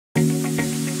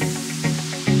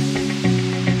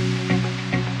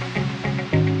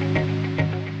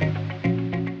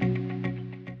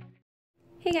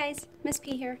Hey guys, Miss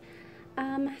P here.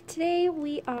 Today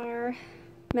we are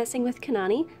messing with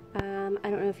Kanani. I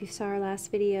don't know if you saw our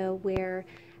last video where,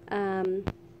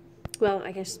 well,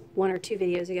 I guess 1 or 2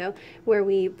 videos ago, where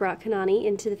we brought Kanani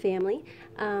into the family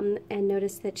and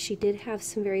noticed that she did have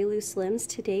some very loose limbs.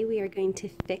 Today we are going to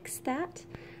fix that.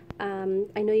 I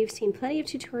know you've seen plenty of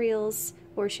tutorials,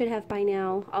 or should have by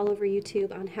now, all over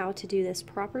YouTube on how to do this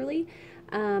properly.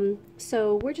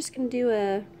 So we're just going to do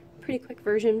a pretty quick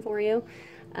version for you.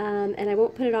 And I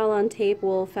won't put it all on tape.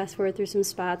 We'll fast forward through some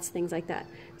spots, things like that.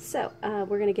 So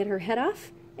we're going to get her head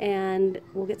off and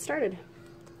we'll get started.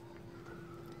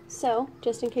 So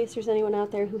just in case there's anyone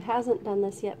out there who hasn't done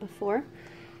this yet before,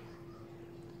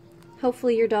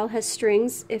 hopefully your doll has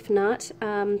strings. If not,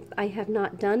 I have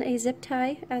not done a zip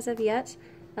tie as of yet.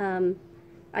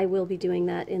 I will be doing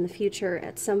that in the future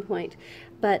at some point.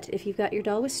 But if you've got your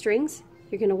doll with strings,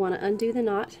 you're going to want to undo the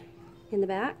knot in the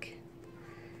back.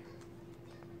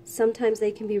 Sometimes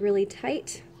they can be really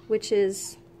tight, which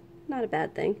is not a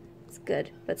bad thing. It's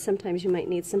good, but sometimes you might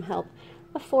need some help.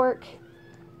 A fork,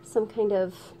 some kind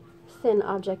of thin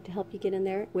object to help you get in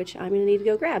there, which I'm going to need to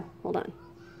go grab. Hold on.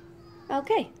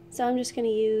 Okay, so I'm just going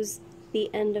to use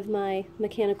the end of my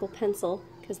mechanical pencil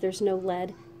because there's no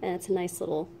lead and it's a nice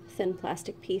little thin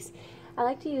plastic piece. I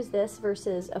like to use this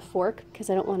versus a fork because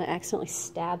I don't want to accidentally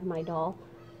stab my doll.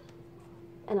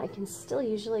 And I can still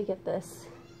usually get this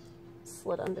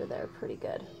slid under there pretty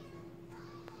good.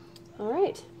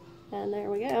 Alright, and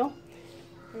there we go.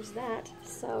 There's that.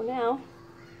 So now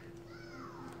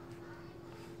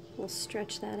we'll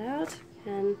stretch that out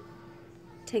and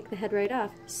take the head right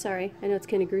off. Sorry, I know it's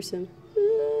kind of gruesome.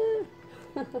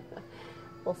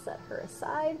 We'll set her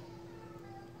aside.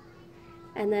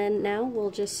 And then now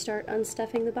we'll just start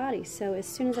unstuffing the body. So as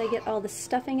soon as I get all the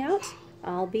stuffing out,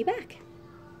 I'll be back.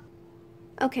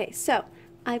 Okay, so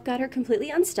I've got her completely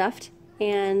unstuffed,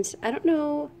 and I don't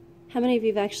know how many of you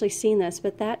have actually seen this,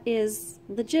 but that is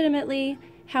legitimately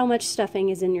how much stuffing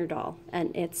is in your doll,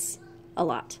 and it's a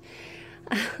lot.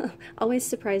 Always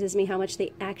surprises me how much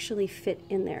they actually fit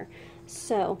in there.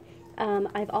 So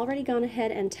I've already gone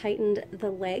ahead and tightened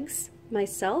the legs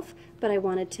myself, but I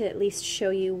wanted to at least show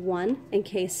you one in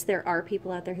case there are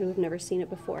people out there who have never seen it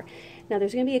before. Now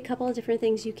there's going to be a couple of different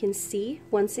things you can see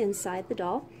once inside the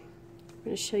doll. I'm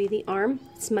going to show you the arm.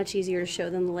 It's much easier to show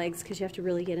than the legs because you have to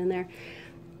really get in there.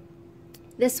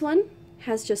 This one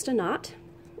has just a knot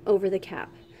over the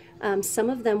cap.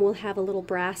 Some of them will have a little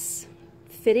brass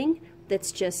fitting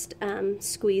that's just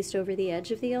squeezed over the edge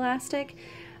of the elastic.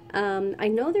 I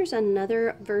know there's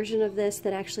another version of this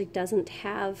that actually doesn't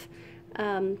have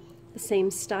the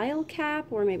same style cap,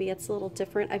 or maybe it's a little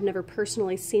different. I've never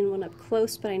personally seen one up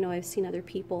close, but I know I've seen other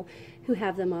people who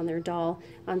have them on their doll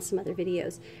on some other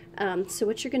videos. So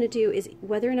what you're going to do is,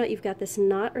 whether or not you've got this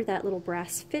knot or that little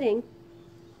brass fitting,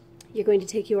 you're going to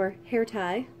take your hair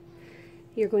tie,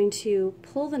 you're going to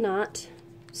pull the knot,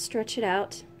 stretch it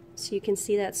out so you can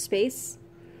see that space,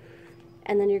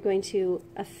 and then you're going to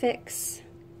affix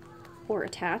or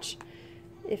attach,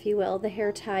 if you will, the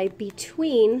hair tie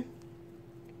between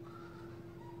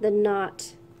the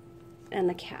knot and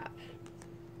the cap.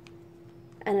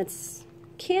 And it's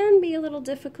can be a little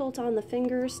difficult on the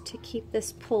fingers to keep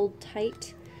this pulled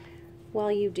tight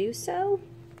while you do so,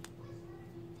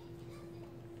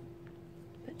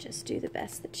 but just do the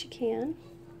best that you can.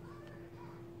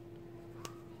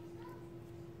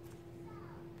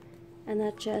 And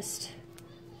that just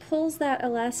pulls that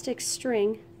elastic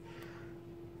string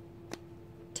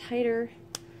tighter,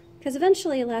 because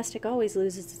eventually elastic always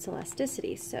loses its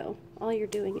elasticity, so all you're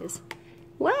doing is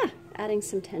adding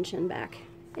some tension back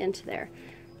into there.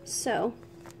 So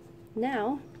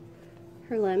now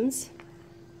her limbs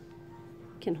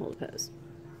can hold a pose.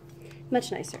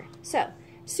 Much nicer. So,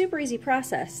 super easy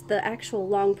process. The actual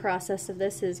long process of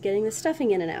this is getting the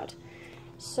stuffing in and out.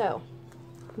 So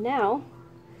now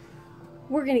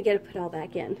we're going to get it put all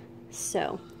back in.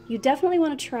 So you definitely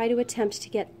want to try to attempt to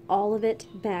get all of it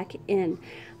back in.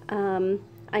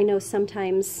 I know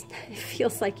sometimes it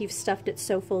feels like you've stuffed it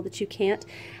so full that you can't.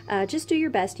 Just do your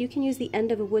best. You can use the end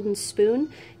of a wooden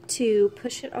spoon to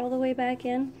push it all the way back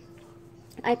in.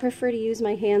 I prefer to use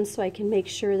my hands so I can make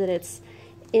sure that it's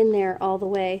in there all the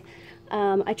way.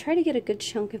 I try to get a good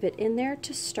chunk of it in there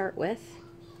to start with,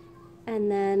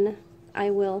 and then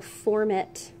I will form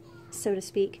it, so to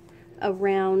speak,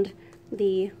 around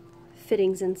the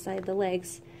fittings inside the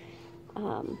legs.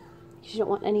 You don't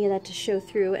want any of that to show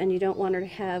through, and you don't want her to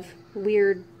have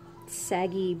weird,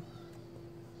 saggy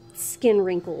skin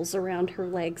wrinkles around her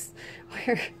legs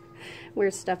where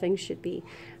stuffing should be.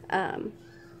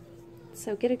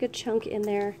 So get a good chunk in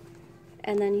there,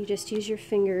 and then you just use your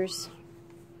fingers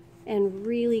and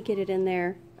really get it in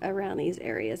there around these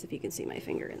areas, if you can see my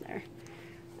finger in there.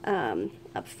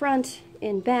 Up front,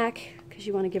 in back, because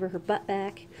you want to give her her butt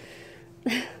back.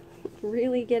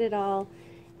 Really get it all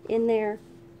in there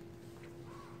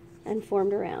and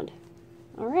formed around.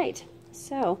 Alright,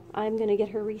 so I'm going to get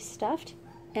her restuffed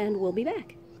and we'll be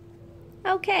back.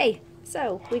 Okay,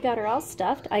 so we got her all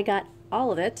stuffed. I got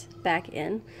all of it back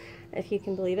in, if you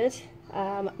can believe it.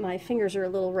 My fingers are a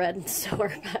little red and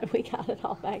sore, but we got it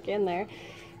all back in there.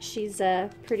 She's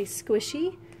pretty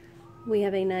squishy. We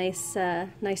have a nice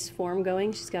nice form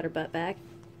going. She's got her butt back.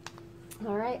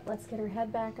 Alright, let's get her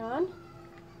head back on.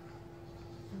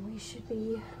 And we should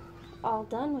be all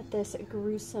done with this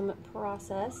gruesome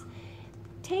process.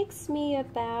 Takes me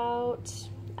about,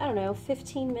 I don't know,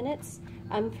 15 minutes.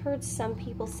 I've heard some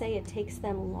people say it takes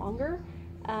them longer.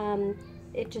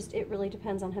 It really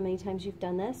depends on how many times you've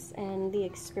done this and the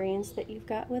experience that you've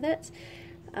got with it.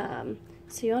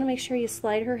 So you want to make sure you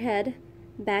slide her head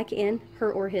back in,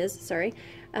 her or his, sorry,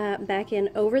 back in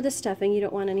over the stuffing. You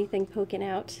don't want anything poking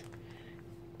out.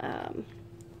 Then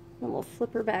we'll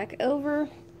flip her back over,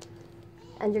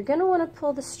 and you're going to want to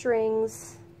pull the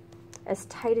strings as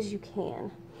tight as you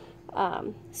can.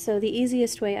 So the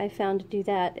easiest way I found to do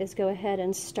that is go ahead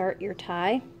and start your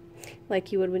tie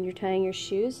like you would when you're tying your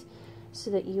shoes, so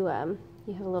that you have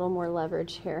a little more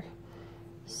leverage here.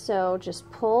 So just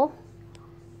pull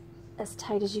as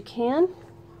tight as you can,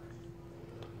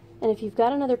 and if you've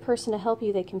got another person to help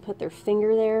you, they can put their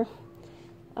finger there.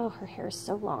 Oh, her hair is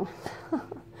so long.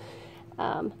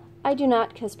 I do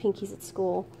not, because Pinky's at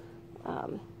school,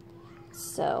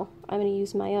 so I'm going to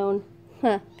use my own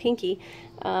Pinky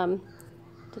to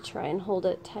try and hold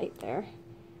it tight there,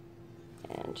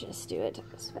 and just do it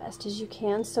as fast as you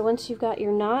can. So once you've got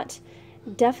your knot,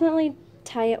 definitely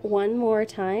tie it one more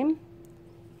time.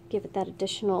 Give it that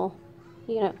additional,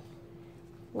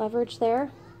 leverage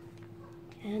there.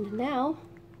 And now,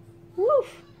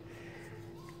 woof,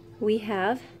 we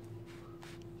have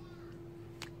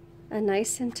a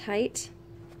nice and tight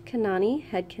Kanani.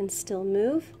 Head can still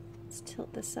move. Let's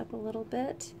tilt this up a little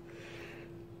bit.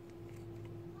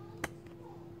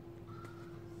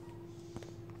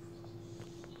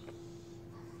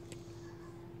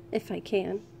 If I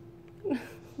can.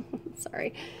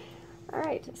 Sorry.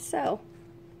 Alright, so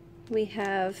we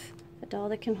have a doll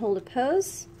that can hold a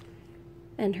pose,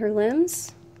 and her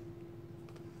limbs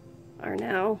are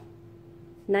now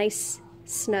nice,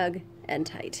 snug, and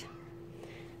tight.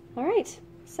 Alright,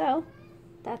 so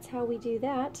that's how we do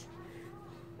that.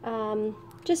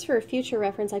 Just for future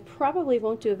reference, I probably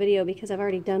won't do a video because I've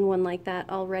already done one like that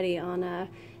already on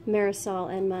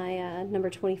Marisol and my number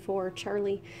 24,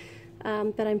 Charlie.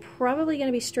 But I'm probably going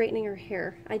to be straightening her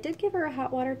hair. I did give her a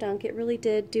hot water dunk. It really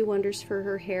did do wonders for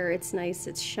her hair. It's nice,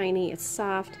 it's shiny, it's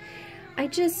soft. I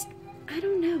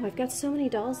don't know. I've got so many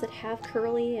dolls that have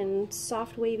curly and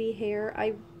soft wavy hair.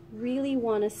 I really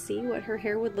want to see what her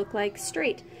hair would look like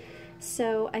straight.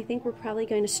 So I think we're probably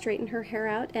going to straighten her hair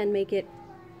out and make it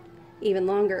even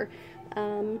longer.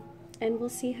 And we'll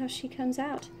see how she comes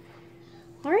out.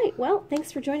 Alright, well,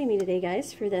 thanks for joining me today,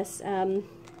 guys, for this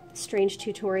strange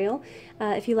tutorial.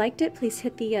 If you liked it, please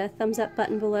hit the thumbs up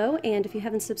button below, and if you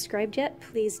haven't subscribed yet,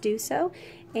 please do so,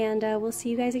 and we'll see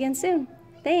you guys again soon.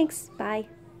 Thanks, bye.